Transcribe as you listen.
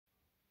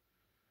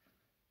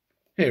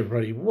Hey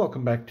everybody,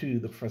 welcome back to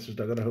the Professor's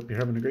Dugout. I hope you're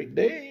having a great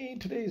day.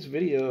 Today's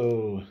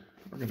video,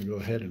 we're going to go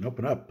ahead and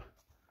open up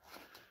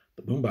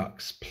the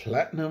Boombox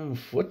Platinum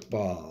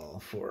Football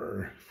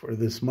for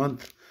this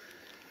month.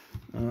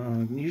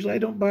 Usually I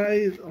don't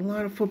buy a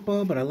lot of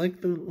football, but I like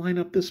the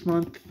lineup this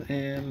month,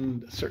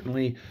 and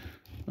certainly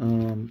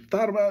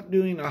thought about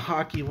doing a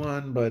hockey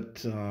one, but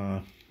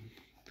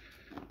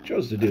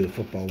chose to do the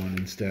football one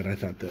instead. I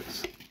thought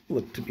that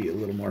looked to be a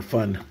little more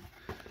fun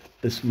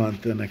this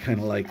month, and I kind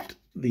of liked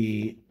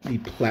the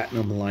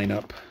platinum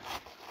lineup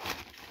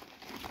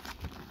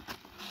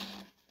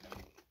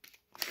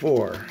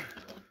for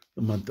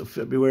the month of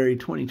February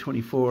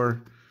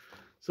 2024.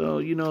 So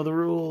you know the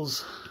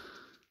rules.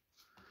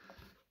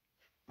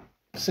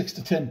 6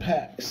 to 10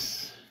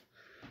 packs.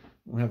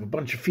 We'll have a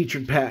bunch of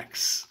featured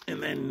packs,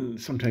 and then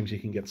sometimes you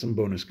can get some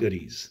bonus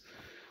goodies.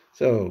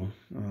 So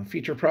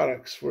feature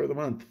products for the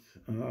month.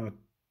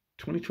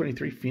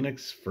 2023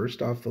 Phoenix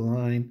first off the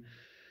line.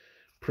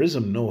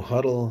 Prism No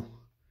Huddle.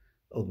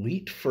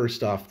 Elite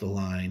first off the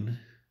line,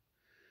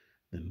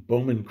 then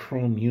Bowman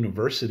Chrome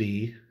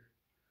University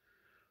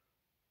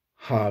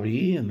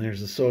Hobby, and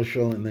there's the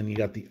social, and then you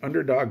got the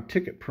Underdog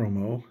ticket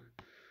promo,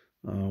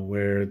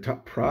 where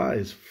top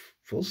prize,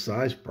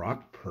 full-size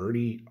Brock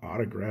Purdy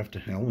autographed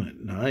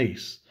helmet.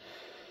 Nice.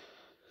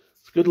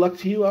 It's good luck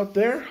to you out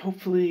there.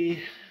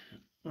 Hopefully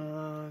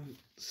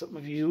some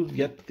of you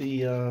get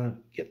the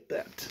get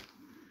that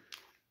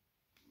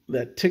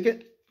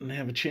ticket and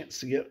have a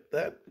chance to get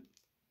that.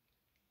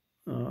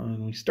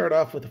 And we start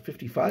off with a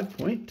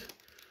 55-point,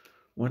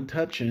 one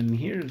touch, and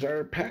here's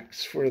our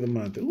packs for the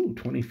month. Ooh,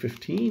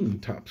 2015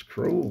 Topps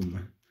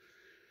Chrome.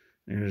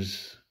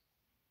 There's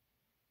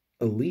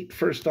Elite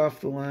first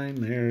off the line.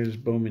 There's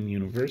Bowman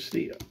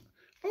University.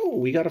 Oh,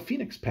 we got a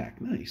Phoenix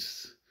pack.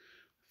 Nice.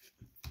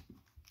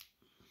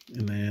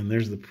 And then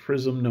there's the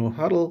Prism No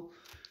Huddle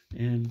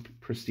and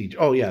Prestige.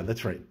 Oh, yeah,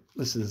 that's right.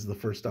 This is the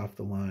first off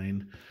the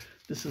line.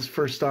 This is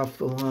first off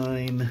the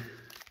line.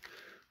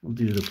 We'll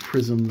do the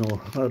Prism No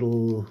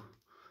Huddle,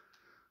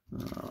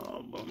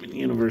 Bowman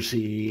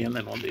University, and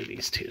then we'll do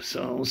these two.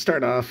 So we'll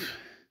start off,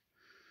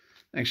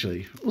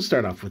 actually, let's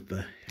start off with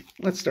the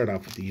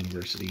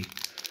University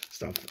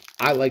stuff.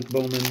 I like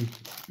Bowman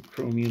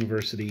Chrome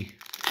University.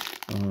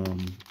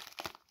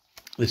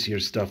 This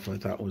year's stuff I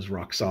thought was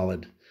rock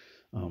solid.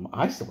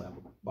 I still have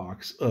a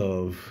box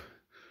of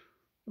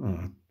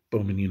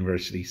Bowman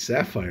University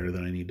Sapphire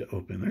that I need to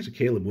open. There's a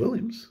Caleb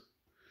Williams.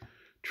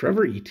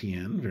 Trevor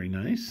Etienne, very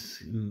nice.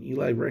 And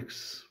Eli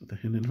Rex with a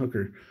Hendon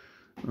Hooker.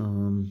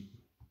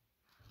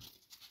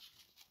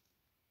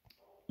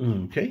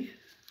 Okay.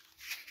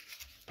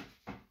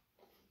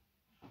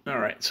 All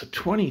right, so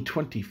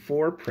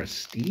 2024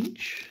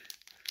 Prestige.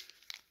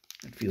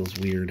 That feels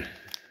weird.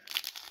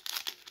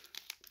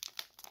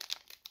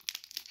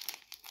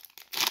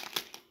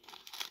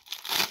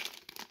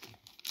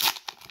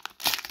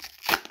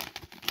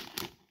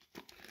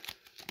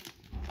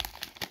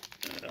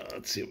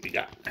 Let's see what we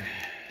got.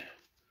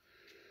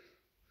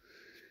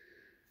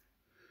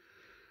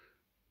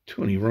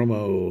 20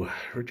 Romo,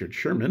 Richard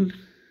Sherman.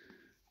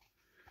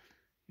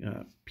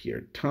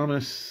 Pierre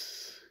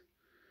Thomas.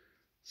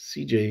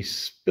 CJ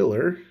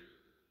Spiller. Is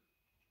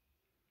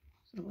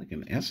that like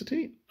an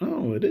acetate?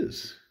 Oh, it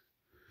is.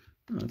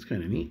 Oh, that's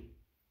kind of neat.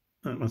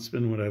 That must have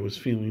been what I was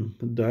feeling.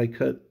 The die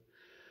cut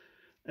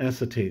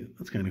acetate.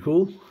 That's kind of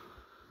cool.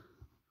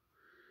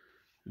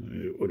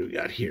 What do we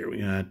got here?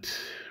 We got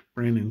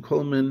Brandon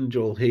Coleman,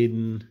 Joel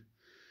Hayden,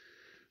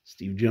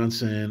 Steve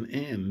Johnson,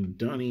 and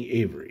Donnie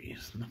Avery.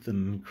 There's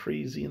nothing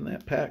crazy in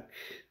that pack.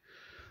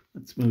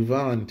 Let's move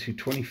on to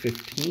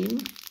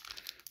 2015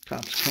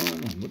 Topps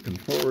Chrome. I'm looking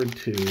forward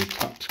to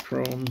Topps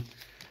Chrome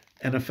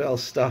NFL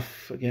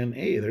stuff again.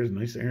 Hey, there's a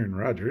nice Aaron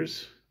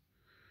Rodgers.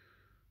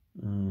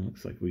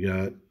 Looks like we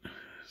got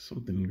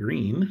something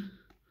green.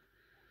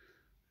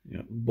 We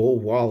got Bull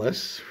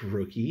Wallace,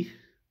 rookie.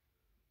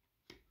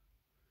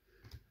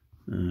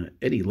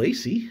 Eddie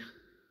Lacy.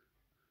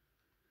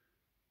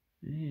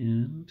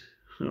 And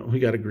we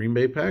got a Green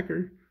Bay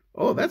Packer.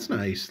 Oh, that's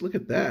nice. Look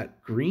at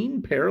that.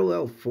 Green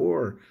parallel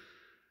 4.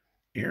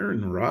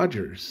 Aaron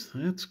Rodgers.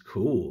 That's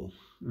cool.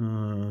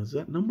 Is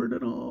that numbered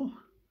at all?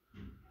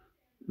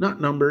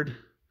 Not numbered.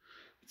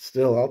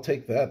 Still, I'll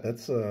take that.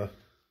 That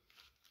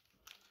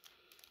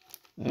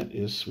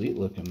is sweet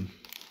looking.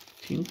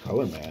 Team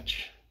color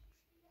match.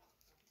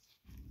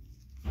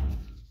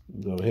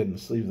 I'll go ahead and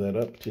sleeve that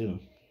up too.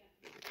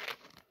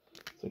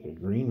 It's like a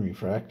green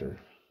refractor.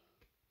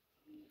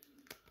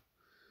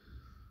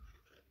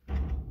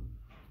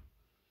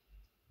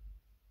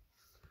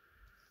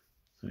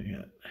 So you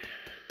got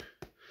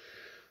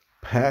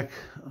pack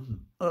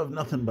of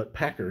nothing but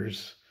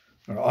Packers,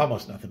 or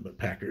almost nothing but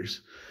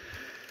Packers.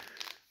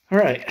 All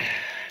right,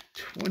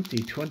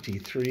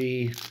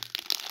 2023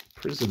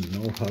 Prism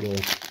No Huddle.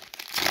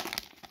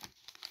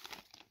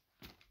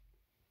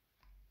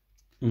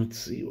 Let's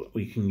see what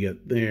we can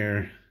get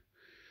there.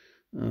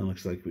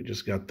 Looks like we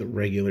just got the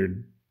regular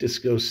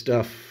disco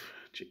stuff.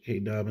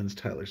 J.K. Dobbins,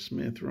 Tyler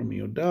Smith,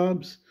 Romeo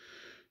Dobbs,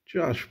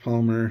 Josh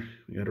Palmer.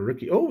 We got a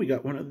rookie. Oh, we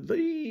got one of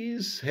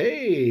these.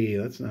 Hey,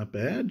 that's not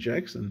bad.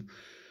 Jackson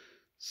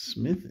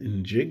Smith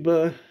and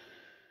Jigba.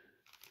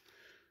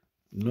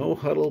 No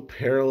huddle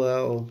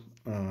parallel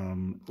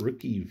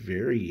rookie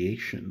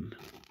variation.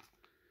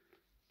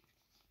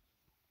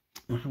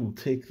 I will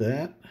take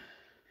that.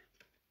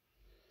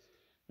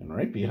 And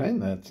right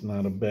behind that's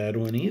not a bad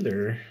one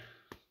either.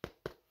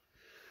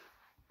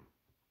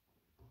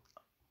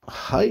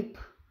 Hype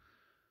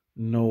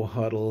no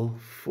huddle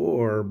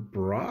for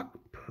Brock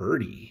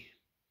Purdy.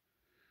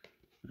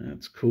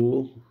 That's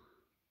cool.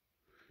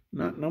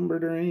 Not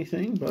numbered or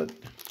anything, but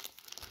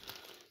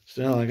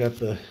still I got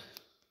the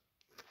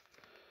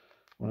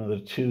one of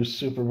the 2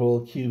 Super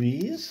Bowl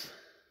QBs.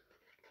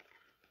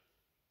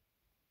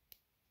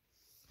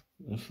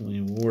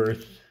 Definitely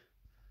worth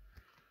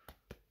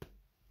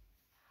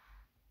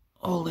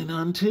holding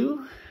on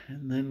to.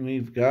 And then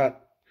we've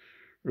got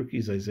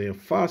rookies Isaiah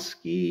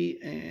Foskey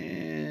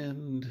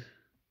and,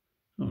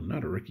 oh,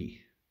 not a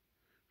rookie.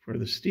 For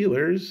the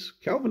Steelers,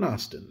 Calvin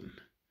Austin.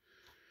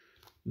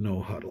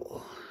 No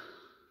huddle.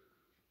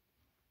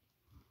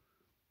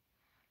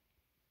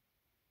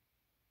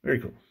 Very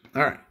cool.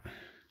 All right.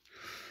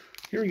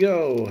 Here we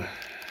go.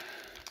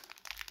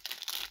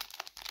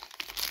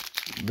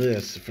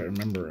 This, if I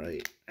remember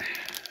right.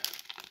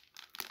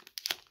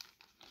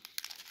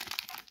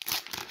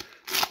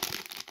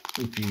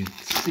 If you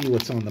see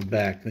what's on the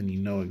back, then you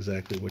know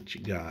exactly what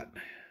you got.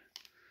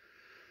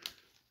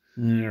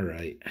 All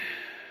right.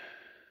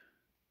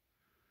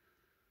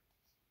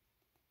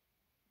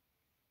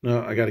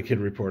 No, I got a kid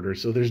reporter,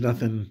 so there's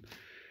nothing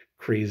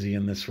crazy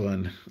in this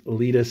one.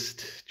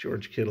 Elitist,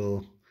 George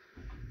Kittle,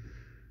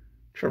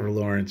 Trevor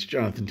Lawrence,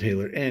 Jonathan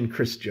Taylor, and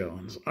Chris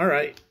Jones. All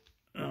right.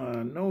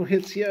 No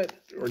hits yet.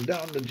 We're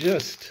down to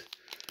just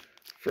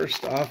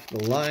first off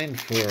the line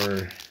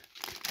for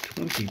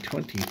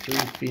 2023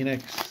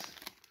 Phoenix.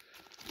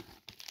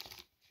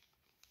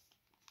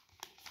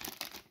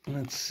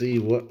 Let's see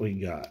what we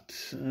got.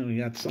 We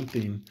got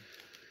something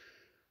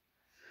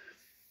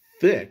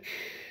thick.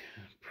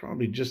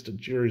 Probably just a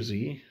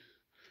jersey.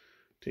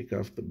 Take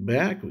off the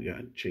back. We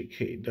got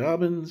J.K.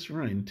 Dobbins,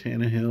 Ryan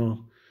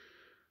Tannehill,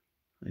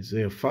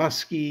 Isaiah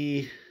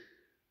Foskey,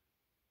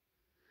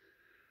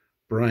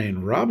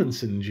 Brian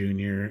Robinson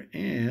Jr.,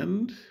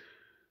 and,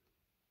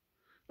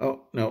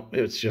 oh, no,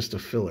 it's just a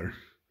filler.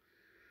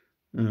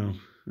 Oh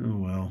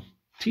well.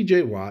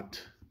 T.J. Watt.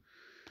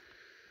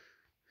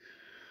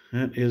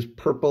 That is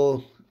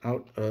purple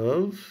out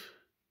of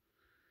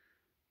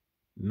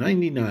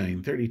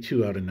 99,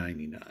 32 out of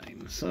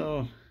 99.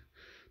 So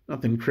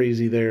nothing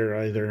crazy there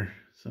either.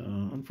 So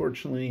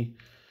unfortunately,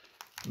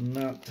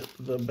 not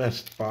the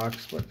best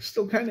box, but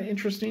still kind of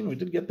interesting. We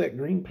did get that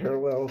green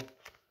parallel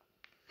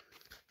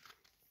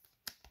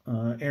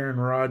Aaron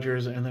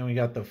Rodgers, and then we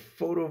got the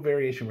photo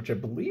variation, which I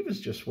believe is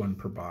just 1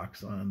 per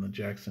box on the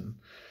Jackson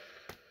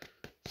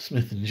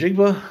Smith and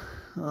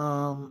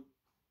Jigba.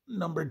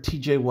 Numbered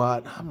TJ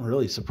Watt. I'm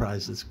really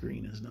surprised this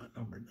green is not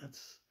numbered.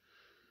 That's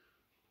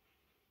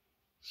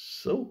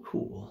so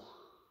cool.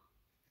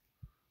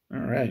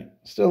 All right.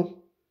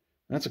 Still,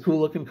 that's a cool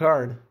looking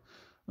card.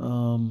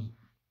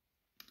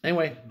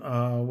 Anyway,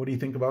 what do you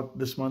think about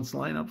this month's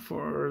lineup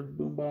for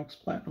Boombox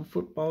Platinum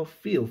Football?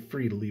 Feel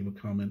free to leave a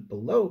comment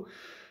below.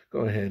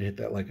 Go ahead, hit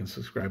that like and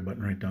subscribe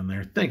button right down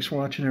there. Thanks for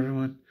watching,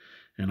 everyone,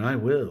 and I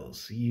will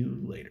see you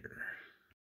later.